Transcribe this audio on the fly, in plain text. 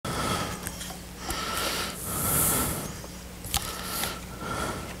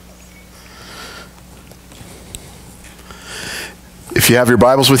you have your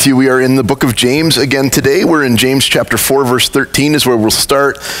Bibles with you, we are in the book of James again today. We're in James chapter 4, verse 13 is where we'll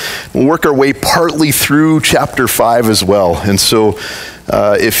start. We'll work our way partly through chapter 5 as well. And so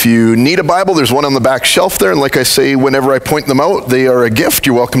if you need a Bible, there's one on the back shelf there. And like I say, whenever I point them out, they are a gift.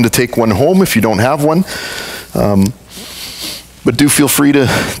 You're welcome to take one home if you don't have one. But do feel free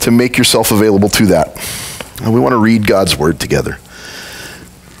to make yourself available to that. And we want to read God's word together.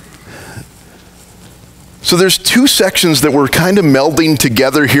 So there's two sections that we're kind of melding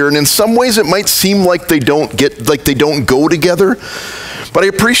together here, and in some ways it might seem like they don't go together. But I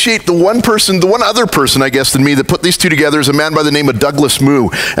appreciate the one other person, I guess, than me that put these two together is a man by the name of Douglas Moo.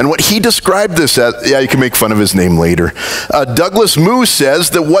 And what he described this as, you can make fun of his name later. Douglas Moo says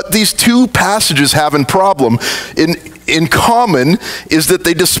that what these two passages have in common is that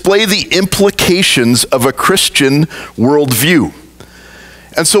they display the implications of a Christian worldview.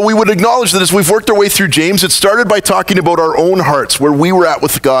 And so we would acknowledge that as we've worked our way through James, it started by talking about our own hearts, where we were at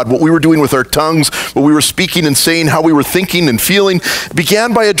with God, what we were doing with our tongues, what we were speaking and saying, how we were thinking and feeling. It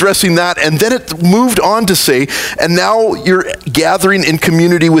began by addressing that, and then it moved on to say, and now you're gathering in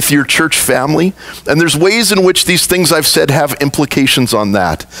community with your church family, and there's ways in which these things I've said have implications on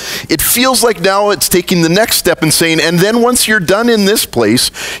that. It feels like now it's taking the next step and saying, and then once you're done in this place,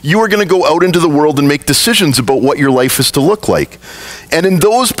 you are going to go out into the world and make decisions about what your life is to look like. And in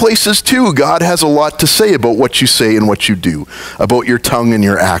those places too, God has a lot to say about what you say and what you do, about your tongue and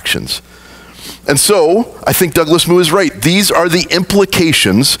your actions. And so, I think Douglas Moo is right. These are the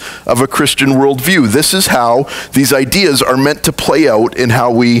implications of a Christian worldview. This is how these ideas are meant to play out in how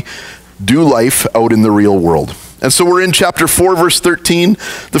we do life out in the real world. And so we're in chapter 4, verse 13.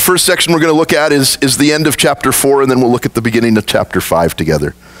 The first section we're going to look at is the end of chapter 4, and then we'll look at the beginning of chapter 5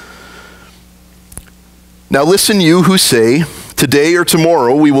 together. Now listen, you who say, today or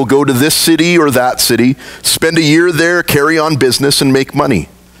tomorrow we will go to this city or that city, spend a year there, carry on business, and make money.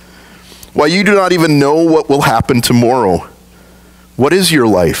 Why, you do not even know what will happen tomorrow. What is your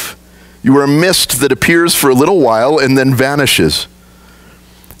life? You are a mist that appears for a little while and then vanishes.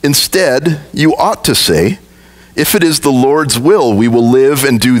 Instead, you ought to say, if it is the Lord's will, we will live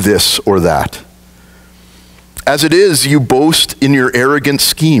and do this or that. As it is, you boast in your arrogant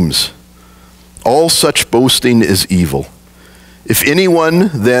schemes. All such boasting is evil. If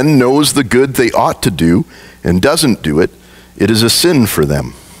anyone then knows the good they ought to do and doesn't do it, it is a sin for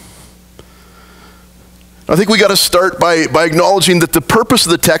them. I think we got to start by acknowledging that the purpose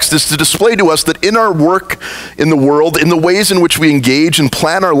of the text is to display to us that in our work in the world, in the ways in which we engage and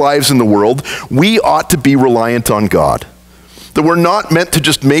plan our lives in the world, we ought to be reliant on God. That we're not meant to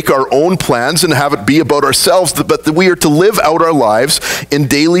just make our own plans and have it be about ourselves, but that we are to live out our lives in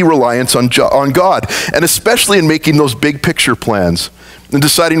daily reliance on God, and especially in making those big picture plans and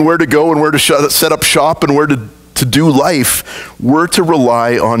deciding where to go and where to set up shop and where to do life. We're to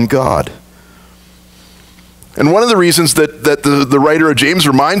rely on God. And one of the reasons that the writer of James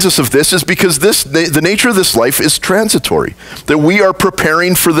reminds us of this is because the nature of this life is transitory, that we are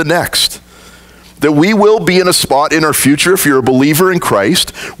preparing for the next. That we will be in a spot in our future, if you're a believer in Christ,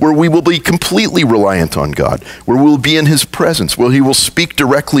 where we will be completely reliant on God, where we'll be in his presence, where he will speak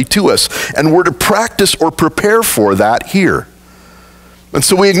directly to us, and we're to practice or prepare for that here. And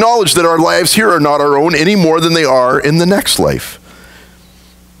so we acknowledge that our lives here are not our own any more than they are in the next life.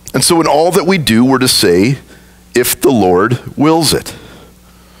 And so in all that we do, we're to say, if the Lord wills it.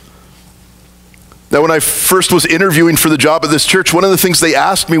 Now, when I first was interviewing for the job at this church, one of the things they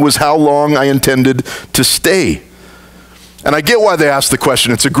asked me was how long I intended to stay. And I get why they asked the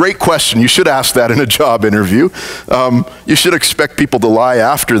question. It's a great question. You should ask that in a job interview. You should expect people to lie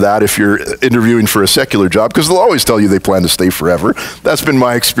after that if you're interviewing for a secular job, because they'll always tell you they plan to stay forever. That's been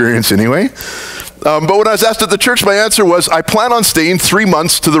my experience anyway. But when I was asked at the church, my answer was, I plan on staying 3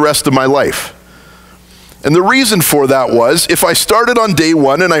 months to the rest of my life. And the reason for that was, if I started on day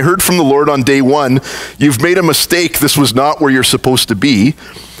one and I heard from the Lord on day one, you've made a mistake, this was not where you're supposed to be,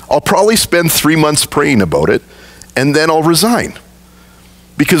 I'll probably spend 3 months praying about it, and then I'll resign.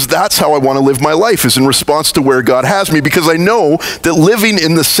 Because that's how I want to live my life, is in response to where God has me, because I know that living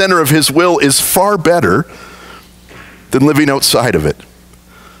in the center of his will is far better than living outside of it.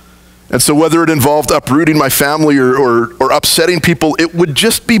 And so whether it involved uprooting my family or upsetting people, it would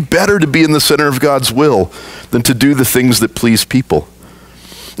just be better to be in the center of God's will than to do the things that please people.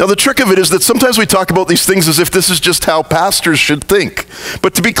 Now the trick of it is that sometimes we talk about these things as if this is just how pastors should think.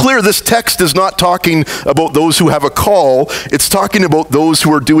 But to be clear, this text is not talking about those who have a call. It's talking about those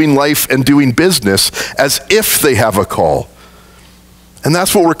who are doing life and doing business as if they have a call. And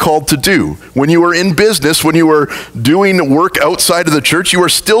that's what we're called to do. When you are in business, when you are doing work outside of the church, you are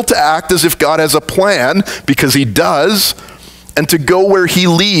still to act as if God has a plan, because he does, and to go where he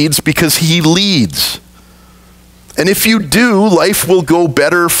leads because he leads. And if you do, life will go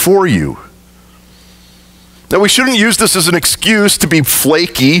better for you. Now, we shouldn't use this as an excuse to be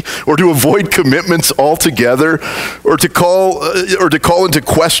flaky or to avoid commitments altogether or to call into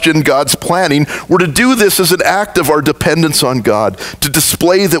question God's planning. We're to do this as an act of our dependence on God, to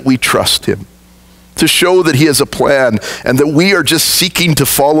display that we trust him, to show that he has a plan and that we are just seeking to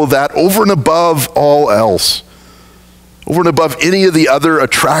follow that over and above all else, over and above any of the other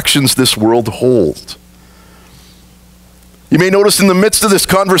attractions this world holds. You may notice in the midst of this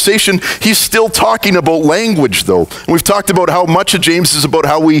conversation, he's still talking about language, though. And we've talked about how much of James is about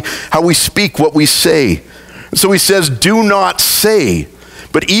how we speak, what we say. And so he says, do not say,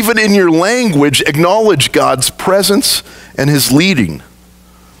 but even in your language, acknowledge God's presence and his leading.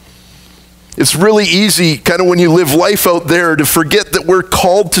 It's really easy, kind of when you live life out there, to forget that we're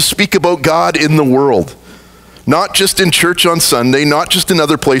called to speak about God in the world. Not just in church on Sunday, not just in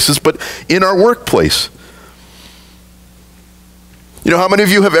other places, but in our workplace. You know, how many of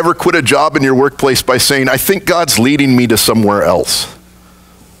you have ever quit a job in your workplace by saying, I think God's leading me to somewhere else?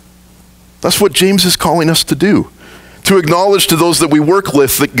 That's what James is calling us to do. To acknowledge to those that we work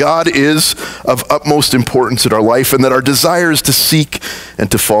with that God is of utmost importance in our life and that our desire is to seek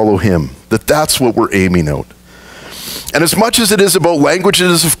and to follow him. That's what we're aiming at. And as much as it is about language, it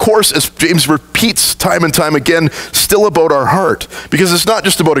is, of course, as James repeats time and time again, still about our heart. Because it's not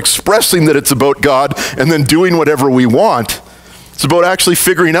just about expressing that it's about God and then doing whatever we want. It's about actually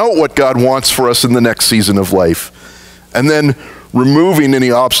figuring out what God wants for us in the next season of life and then removing any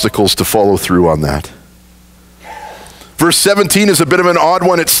obstacles to follow through on that. Verse 17 is a bit of an odd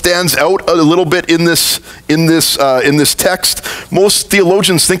one. It stands out a little bit in this text. Most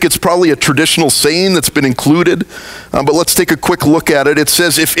theologians think it's probably a traditional saying that's been included, but let's take a quick look at it. It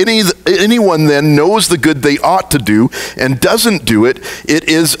says, if anyone then knows the good they ought to do and doesn't do it, it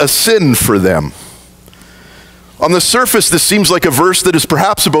is a sin for them. On the surface, this seems like a verse that is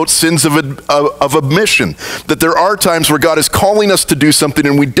perhaps about sins of omission, that there are times where God is calling us to do something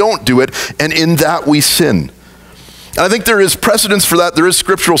and we don't do it, and in that we sin. And I think there is precedence for that. There is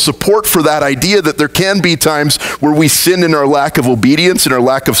scriptural support for that idea that there can be times where we sin in our lack of obedience, in our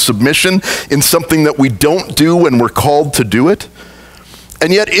lack of submission, in something that we don't do when we're called to do it.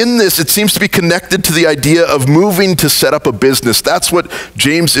 And yet in this, it seems to be connected to the idea of moving to set up a business. That's what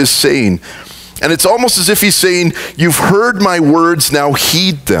James is saying. And it's almost as if he's saying, you've heard my words, now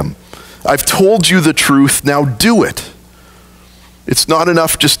heed them. I've told you the truth, now do it. It's not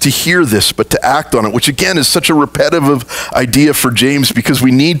enough just to hear this, but to act on it, which again is such a repetitive idea for James because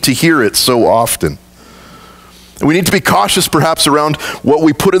we need to hear it so often. And we need to be cautious perhaps around what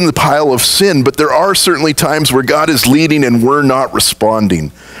we put in the pile of sin, but there are certainly times where God is leading and we're not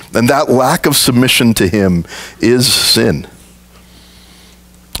responding. And that lack of submission to him is sin.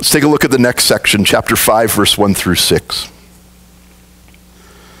 Let's take a look at the next section, chapter 5, verse 1 through 6.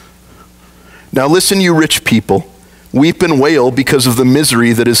 Now listen, you rich people, weep and wail because of the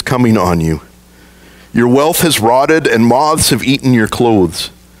misery that is coming on you. Your wealth has rotted and moths have eaten your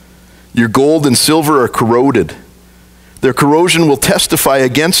clothes. Your gold and silver are corroded. Their corrosion will testify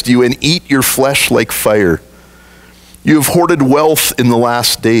against you and eat your flesh like fire. You have hoarded wealth in the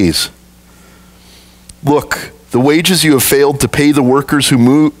last days. Look, the wages you have failed to pay the workers who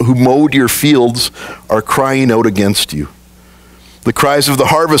mowed your fields are crying out against you. The cries of the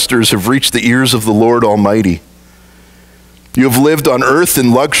harvesters have reached the ears of the Lord Almighty. You have lived on earth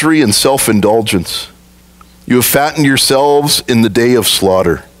in luxury and self-indulgence. You have fattened yourselves in the day of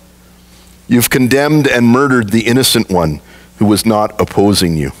slaughter. You have condemned and murdered the innocent one who was not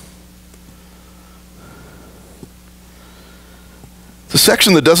opposing you. It's a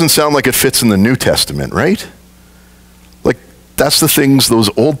section that doesn't sound like it fits in the New Testament, right? Like, that's the things those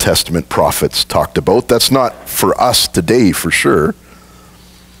Old Testament prophets talked about. That's not for us today, for sure.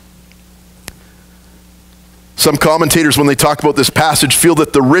 Some commentators, when they talk about this passage, feel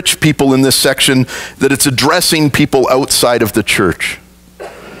that the rich people in this section, that it's addressing people outside of the church.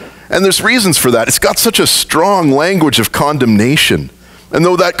 And there's reasons for that. It's got such a strong language of condemnation. And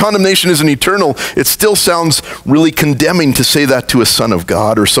though that condemnation isn't eternal, it still sounds really condemning to say that to a son of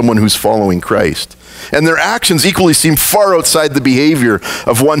God or someone who's following Christ. And their actions equally seem far outside the behavior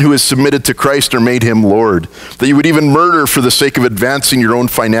of one who is submitted to Christ or made him Lord. That you would even murder for the sake of advancing your own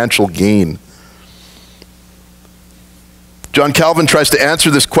financial gain. John Calvin tries to answer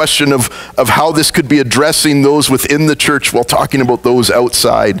this question of how this could be addressing those within the church while talking about those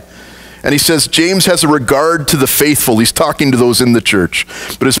outside. And he says, James has a regard to the faithful. He's talking to those in the church.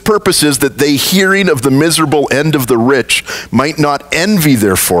 But his purpose is that they, hearing of the miserable end of the rich, might not envy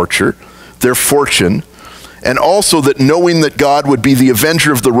their fortune, and also that knowing that God would be the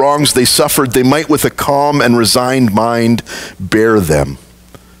avenger of the wrongs they suffered, they might with a calm and resigned mind bear them.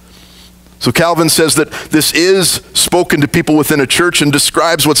 So Calvin says that this is spoken to people within a church and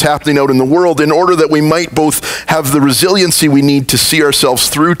describes what's happening out in the world in order that we might both have the resiliency we need to see ourselves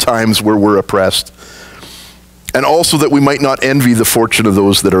through times where we're oppressed, and also that we might not envy the fortune of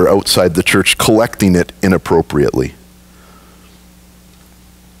those that are outside the church collecting it inappropriately.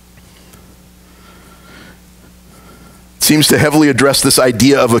 Seems to heavily address this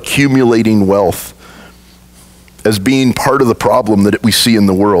idea of accumulating wealth as being part of the problem that we see in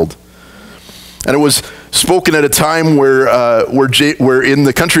the world. And it was spoken at a time where in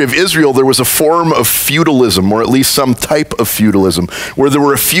the country of Israel there was a form of feudalism, or at least some type of feudalism, where there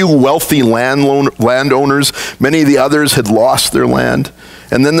were a few wealthy landowners. Many of the others had lost their land.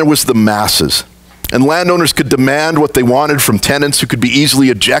 And then there was the masses. And landowners could demand what they wanted from tenants who could be easily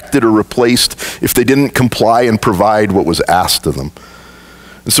ejected or replaced if they didn't comply and provide what was asked of them.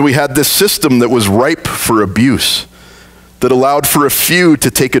 And so we had this system that was ripe for abuse, that allowed for a few to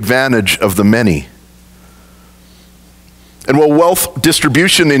take advantage of the many. And while wealth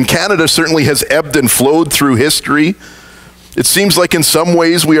distribution in Canada certainly has ebbed and flowed through history, it seems like in some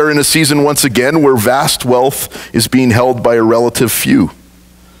ways we are in a season once again where vast wealth is being held by a relative few.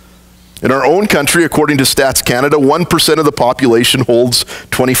 In our own country, according to Stats Canada, 1% of the population holds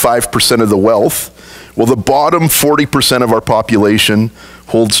 25% of the wealth, while the bottom 40% of our population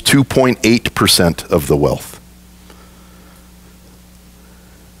holds 2.8% of the wealth.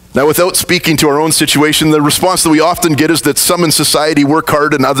 Now, without speaking to our own situation, the response that we often get is that some in society work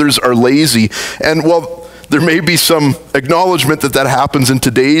hard and others are lazy. And while there may be some acknowledgement that that happens in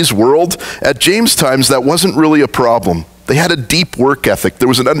today's world, at James' times that wasn't really a problem. They had a deep work ethic. There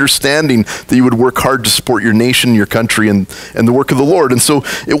was an understanding that you would work hard to support your nation, your country, and the work of the Lord. And so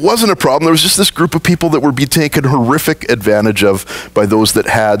it wasn't a problem. There was just this group of people that were being taken horrific advantage of by those that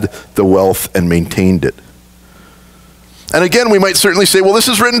had the wealth and maintained it. And again, we might certainly say, well, this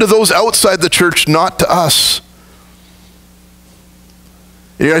is written to those outside the church, not to us.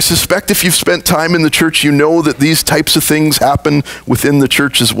 I suspect if you've spent time in the church, you know that these types of things happen within the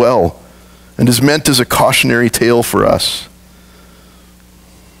church as well, and is meant as a cautionary tale for us.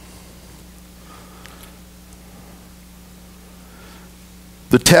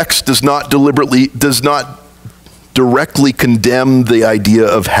 The text does not directly condemn the idea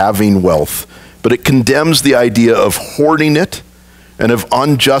of having wealth, but it condemns the idea of hoarding it and of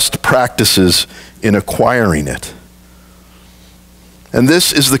unjust practices in acquiring it. And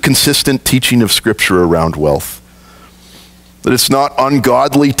this is the consistent teaching of Scripture around wealth. That it's not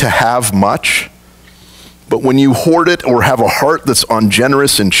ungodly to have much, but when you hoard it or have a heart that's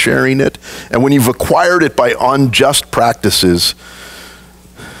ungenerous in sharing it, and when you've acquired it by unjust practices,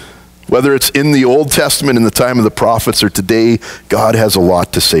 whether it's in the Old Testament in the time of the prophets or today, God has a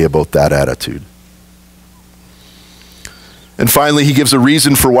lot to say about that attitude. And finally, he gives a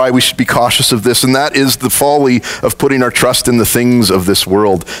reason for why we should be cautious of this, and that is the folly of putting our trust in the things of this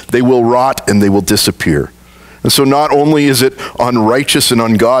world. They will rot and they will disappear. And so not only is it unrighteous and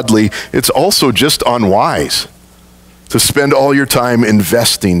ungodly, it's also just unwise to spend all your time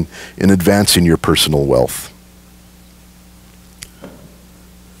investing in advancing your personal wealth.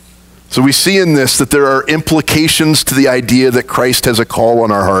 So we see in this that there are implications to the idea that Christ has a call on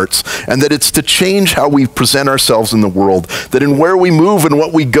our hearts, and that it's to change how we present ourselves in the world, that in where we move and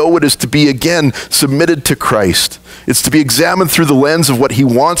what we go, it is to be, again, submitted to Christ. It's to be examined through the lens of what he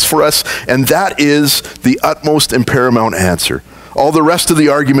wants for us, and that is the utmost and paramount answer. All the rest of the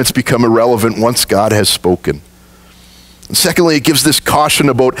arguments become irrelevant once God has spoken. And secondly, it gives this caution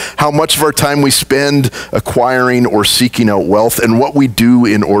about how much of our time we spend acquiring or seeking out wealth and what we do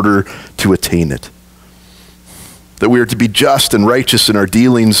in order to attain it. That we are to be just and righteous in our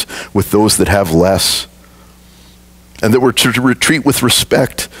dealings with those that have less, and that we're to treat with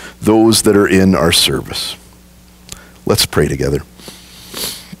respect those that are in our service. Let's pray together.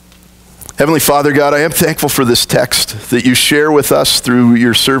 Heavenly Father, God, I am thankful for this text that you share with us through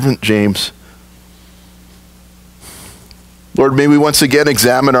your servant James. Lord, may we once again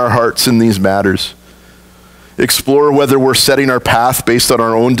examine our hearts in these matters. Explore whether we're setting our path based on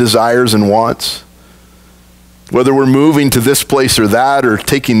our own desires and wants. Whether we're moving to this place or that, or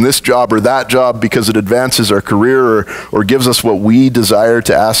taking this job or that job because it advances our career or gives us what we desire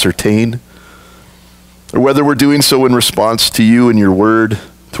to ascertain. Or whether we're doing so in response to you and your word,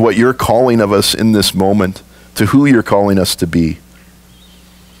 to what you're calling of us in this moment, to who you're calling us to be.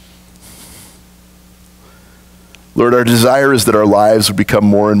 Lord, our desire is that our lives would become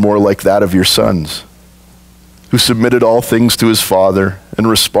more and more like that of your sons, who submitted all things to his Father and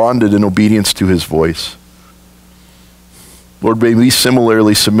responded in obedience to his voice. Lord, may we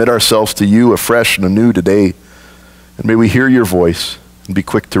similarly submit ourselves to you afresh and anew today. And may we hear your voice and be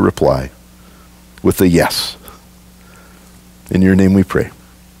quick to reply with a yes. In your name we pray.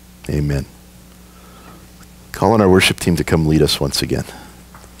 Amen. Call on our worship team to come lead us once again.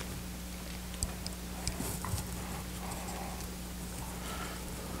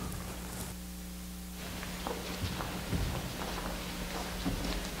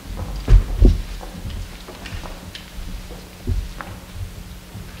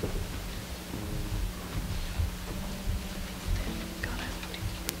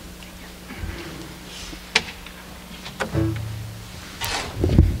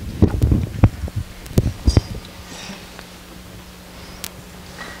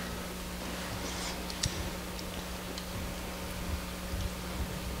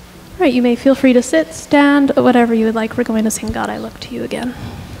 All right, you may feel free to sit, stand, whatever you would like. We're going to sing God, I Look to You again.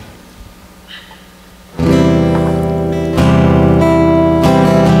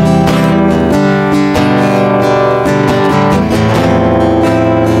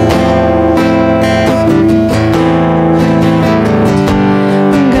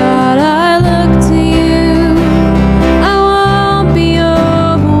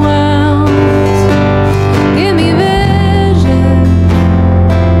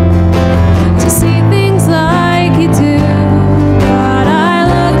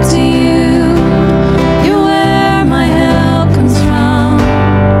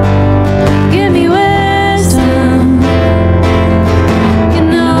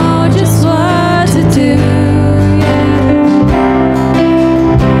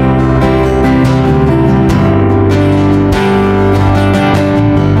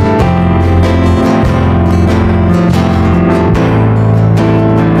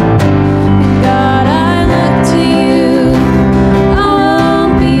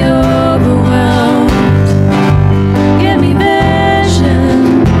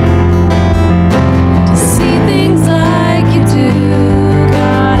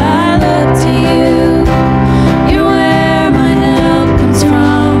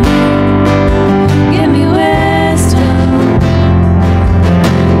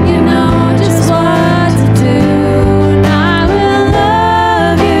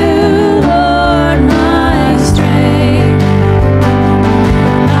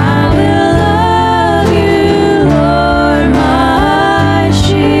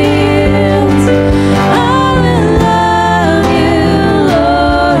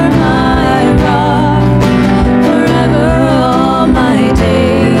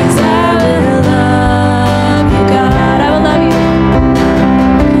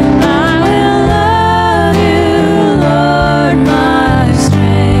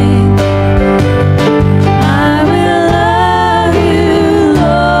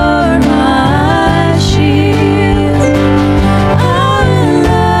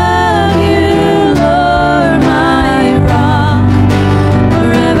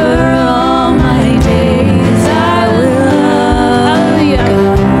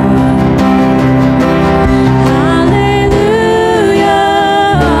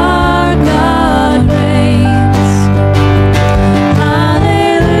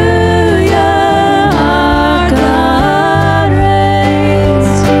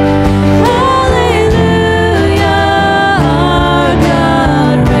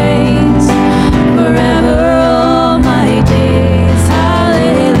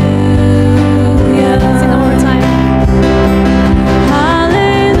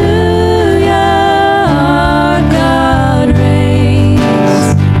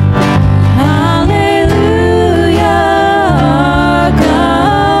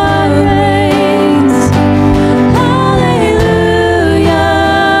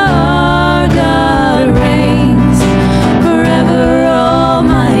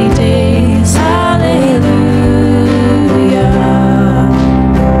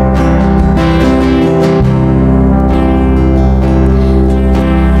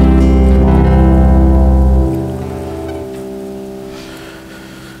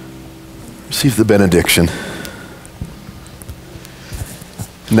 Receive the benediction.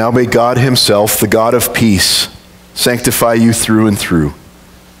 Now may God himself, the God of peace, sanctify you through and through.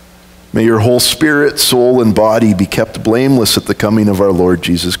 May your whole spirit, soul, and body be kept blameless at the coming of our Lord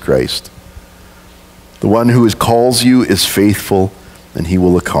Jesus Christ. The one who calls you is faithful, and he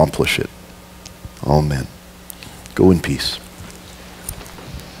will accomplish it. Amen. Go in peace.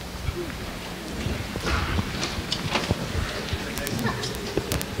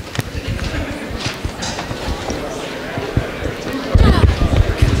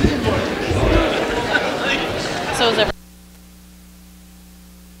 So is everyone.